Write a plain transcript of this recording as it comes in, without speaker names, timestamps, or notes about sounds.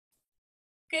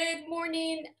Good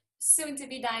morning, soon to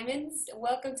be diamonds.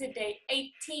 Welcome to day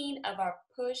 18 of our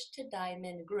Push to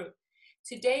Diamond group.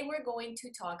 Today we're going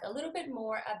to talk a little bit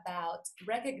more about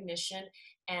recognition,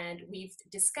 and we've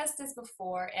discussed this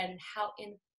before and how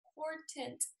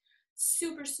important,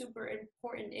 super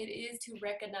important it is to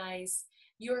recognize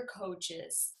your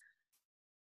coaches.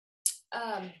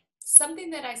 Something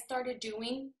that I started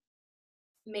doing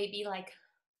maybe like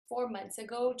 4 months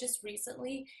ago, just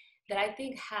recently, that I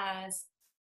think has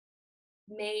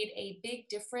made a big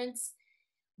difference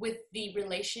with the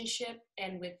relationship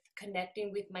and with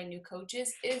connecting with my new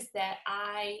coaches is that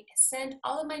I send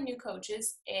all of my new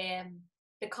coaches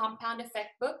the compound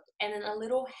effect book and then a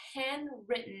little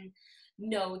handwritten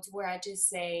note where I just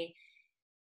say,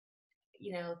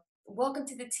 welcome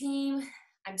to the team.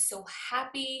 I'm so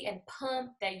happy and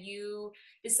pumped that you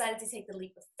decided to take the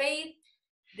leap of faith.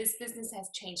 This business has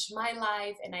changed my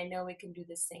life, and I know it can do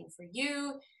the same for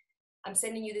you. I'm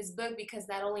sending you this book because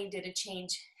not only did it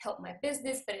help my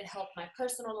business, but it helped my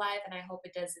personal life, and I hope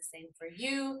it does the same for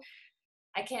you.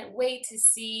 I can't wait to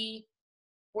see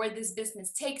where this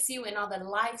business takes you and all the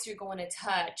lives you're going to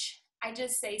touch. I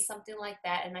just say something like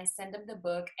that, and I send them the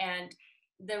book, and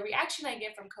the reaction I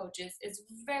get from coaches is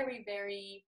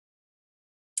very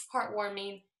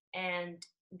heartwarming, and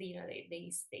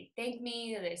they thank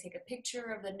me, they take a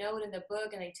picture of the note in the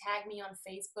book, and they tag me on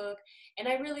Facebook, and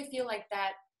I really feel like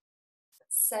that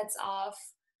sets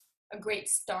off a great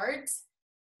start,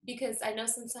 because I know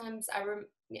sometimes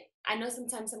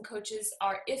some coaches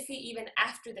are iffy even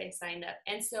after they sign up.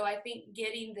 And so I think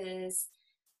getting this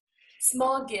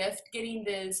small gift, getting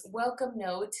this welcome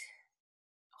note,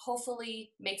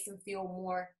 hopefully makes them feel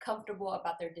more comfortable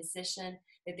about their decision,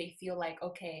 that they feel like,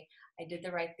 okay, I did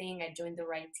the right thing, I joined the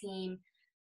right team.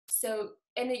 So,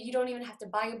 and you don't even have to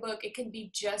buy a book. It can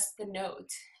be just the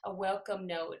note, a welcome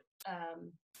note.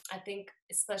 I think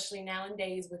especially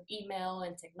nowadays with email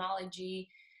and technology,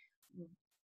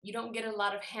 you don't get a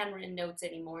lot of handwritten notes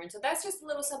anymore. And so that's just a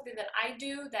little something that I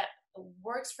do that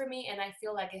works for me, and I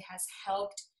feel like it has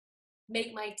helped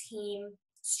make my team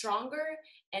stronger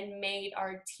and made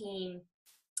our team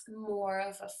more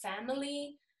of a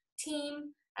family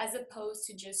team as opposed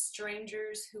to just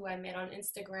strangers who I met on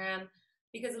Instagram,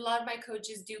 because a lot of my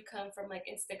coaches do come from like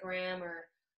Instagram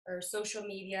or social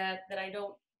media that I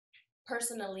don't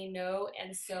personally know.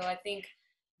 And so I think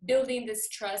building this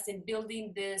trust and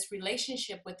building this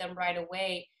relationship with them right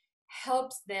away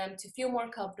helps them to feel more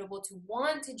comfortable, to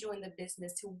want to join the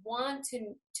business, to want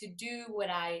to do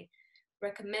what I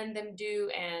recommend them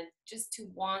do, and just to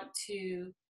want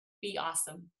to be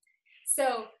awesome.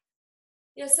 So,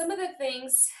 some of the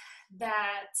things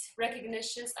that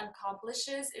recognition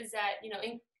accomplishes is that,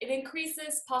 it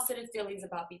increases positive feelings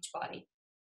about Beachbody.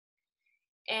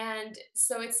 And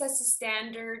so it sets a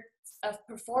standard of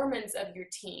performance of your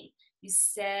team. You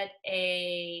set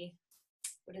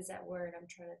what is that word? I'm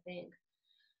trying to think.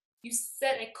 You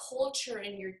set a culture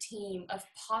in your team of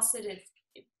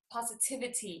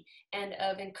positivity and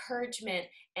of encouragement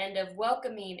and of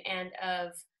welcoming and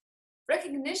of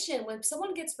recognition. When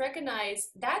someone gets recognized,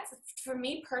 that's, for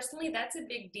me personally, that's a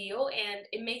big deal, and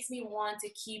it makes me want to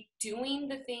keep doing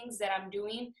the things that I'm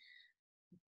doing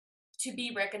to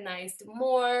be recognized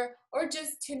more, or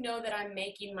just to know that I'm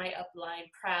making my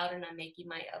upline proud and I'm making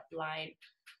my upline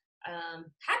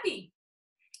happy.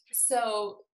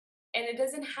 So, and it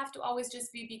doesn't have to always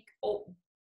just be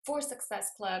for Success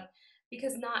Club,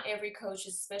 because not every coach,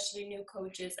 especially new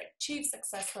coaches, achieve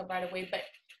Success Club right away. But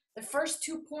the first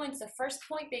 2 points, the first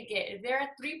point they get, if they're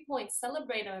at 3 points,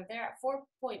 celebrate them. If they're at 4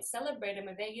 points, celebrate them.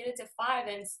 If they get it to 5,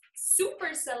 then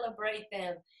super celebrate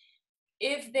them.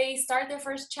 If they start their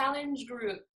first challenge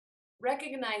group,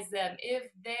 recognize them. If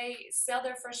they sell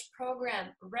their first program,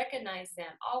 recognize them.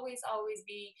 Always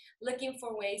be looking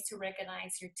for ways to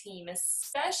recognize your team,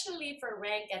 especially for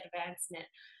rank advancement.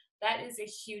 That is a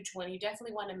huge one. You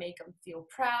definitely want to make them feel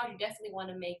proud. You definitely want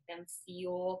to make them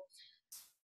feel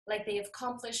like they have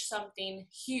accomplished something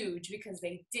huge, because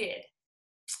they did.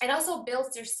 It also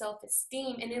builds their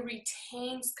self-esteem, and it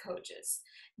retains coaches.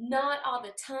 Not all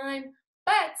the time,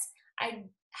 but I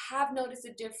have noticed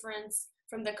a difference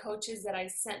from the coaches that I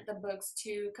sent the books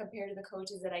to compared to the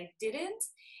coaches that I didn't.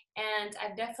 And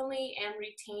I definitely am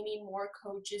retaining more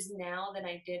coaches now than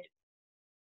I did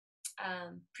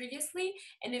previously.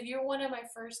 And if you're one of my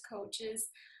first coaches,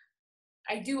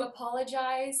 I do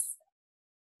apologize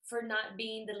for not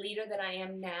being the leader that I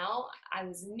am now. I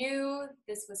was new.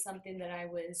 This was something that I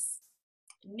was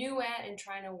new at and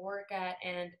trying to work at,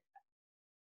 and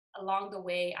along the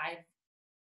way I've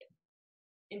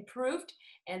improved,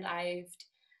 and I've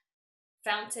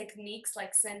found techniques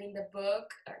like sending the book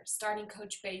or starting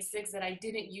Coach Basics that I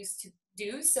didn't used to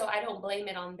do. So I don't blame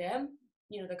it on them.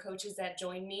 You know, the coaches that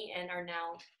joined me and are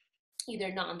now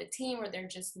either not on the team or they're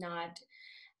just not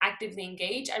actively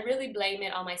engaged. I really blame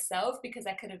it on myself because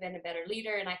I could have been a better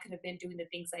leader and I could have been doing the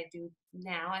things I do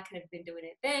now. I could have been doing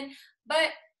it then. But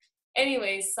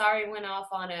anyways, sorry, went off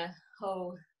on a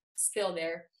whole spill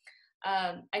there.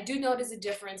 I do notice a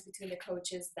difference between the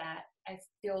coaches that I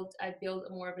build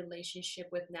more of a relationship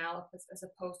with now as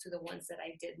opposed to the ones that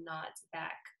I did not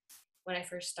back when I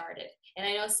first started. And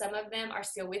I know some of them are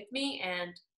still with me,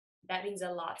 and that means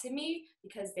a lot to me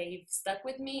because they've stuck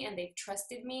with me and they've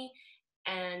trusted me,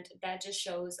 and that just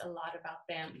shows a lot about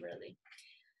them, really.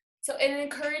 So it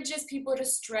encourages people to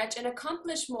stretch and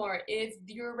accomplish more. If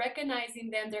you're recognizing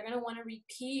them, they're going to want to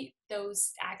repeat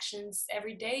those actions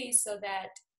every day so that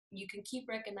you can keep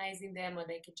recognizing them or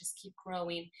they can just keep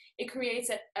growing. It creates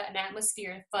an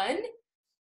atmosphere of fun.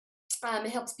 It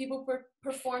helps people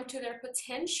perform to their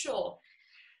potential.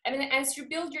 I mean, as you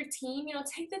build your team,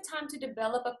 take the time to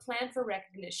develop a plan for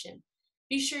recognition.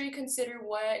 Be sure you consider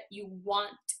what you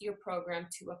want your program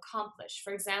to accomplish.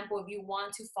 For example, if you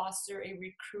want to foster a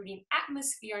recruiting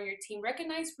atmosphere on your team,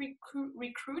 recognize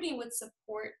recruiting with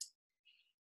support.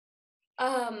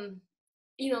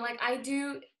 Like I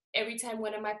do every time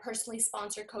one of my personally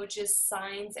sponsored coaches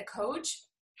signs a coach,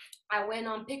 I went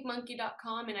on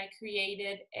pickmonkey.com and I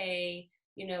created a,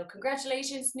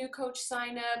 congratulations, new coach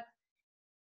sign up,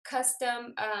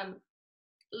 custom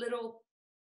little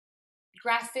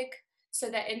graphic so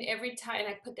that in every time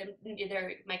I put them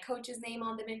either my coach's name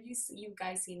on them, and you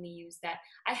guys see me use that.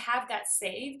 I have that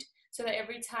saved so that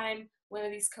every time one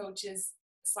of these coaches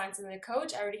signs in the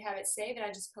coach, I already have it saved and I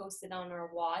just post it on our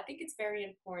wall. I think it's very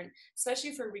important,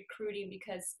 especially for recruiting,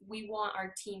 because we want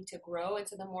our team to grow, and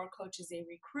so the more coaches they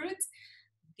recruit,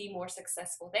 the more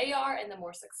successful they are and the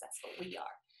more successful we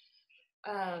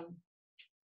are.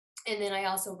 And then I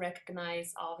also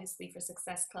recognize, obviously, for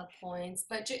Success Club points,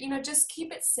 but just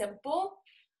keep it simple.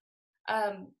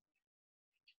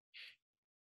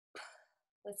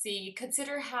 Let's see,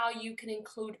 consider how you can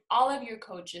include all of your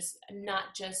coaches,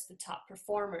 not just the top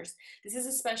performers. This is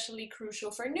especially crucial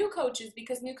for new coaches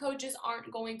because new coaches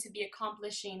aren't going to be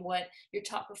accomplishing what your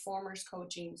top performers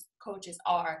coaches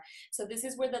are. So this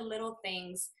is where the little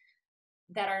things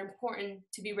that are important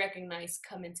to be recognized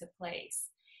come into place.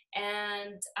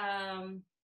 And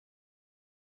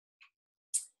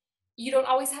you don't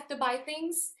always have to buy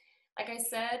things. Like I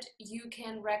said, you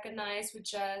can recognize with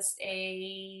just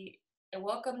a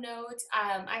welcome note.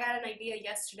 I got an idea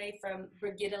yesterday from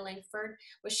Brigitta Langford.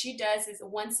 What she does is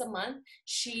once a month,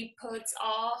 she puts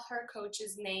all her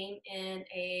coaches' name in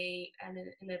a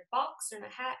box or in a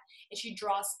hat, and she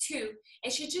draws two,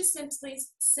 and she just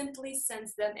simply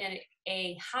sends them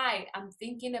a hi, I'm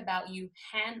thinking about you,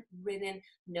 handwritten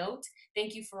note.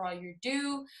 Thank you for all you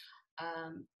do.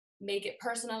 Make it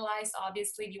personalized,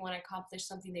 obviously, if you want to accomplish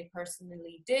something they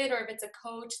personally did, or if it's a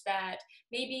coach that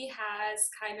maybe has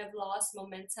kind of lost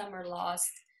momentum or lost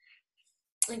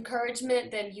encouragement,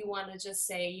 then you want to just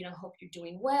say, hope you're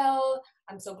doing well.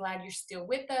 I'm so glad you're still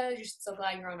with us. You're so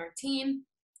glad you're on our team.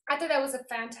 I thought that was a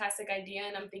fantastic idea,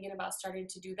 and I'm thinking about starting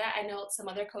to do that. I know some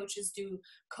other coaches do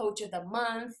Coach of the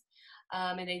Month,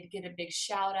 and they get a big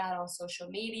shout out on social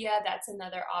media. That's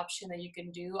another option that you can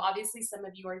do. Obviously, some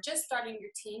of you are just starting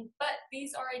your team, but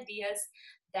these are ideas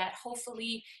that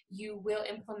hopefully you will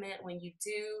implement when you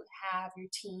do have your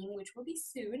team, which will be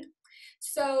soon.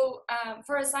 So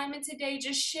for assignment today,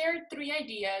 just share 3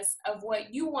 ideas of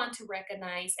what you want to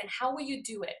recognize and how will you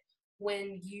do it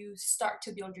when you start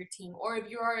to build your team, or if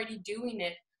you're already doing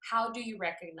it, how do you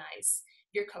recognize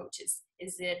your coaches?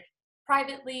 Is it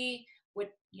privately?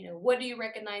 What do you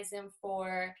recognize them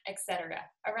for, etc.?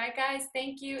 All right, guys,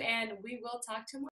 thank you, and we will talk tomorrow.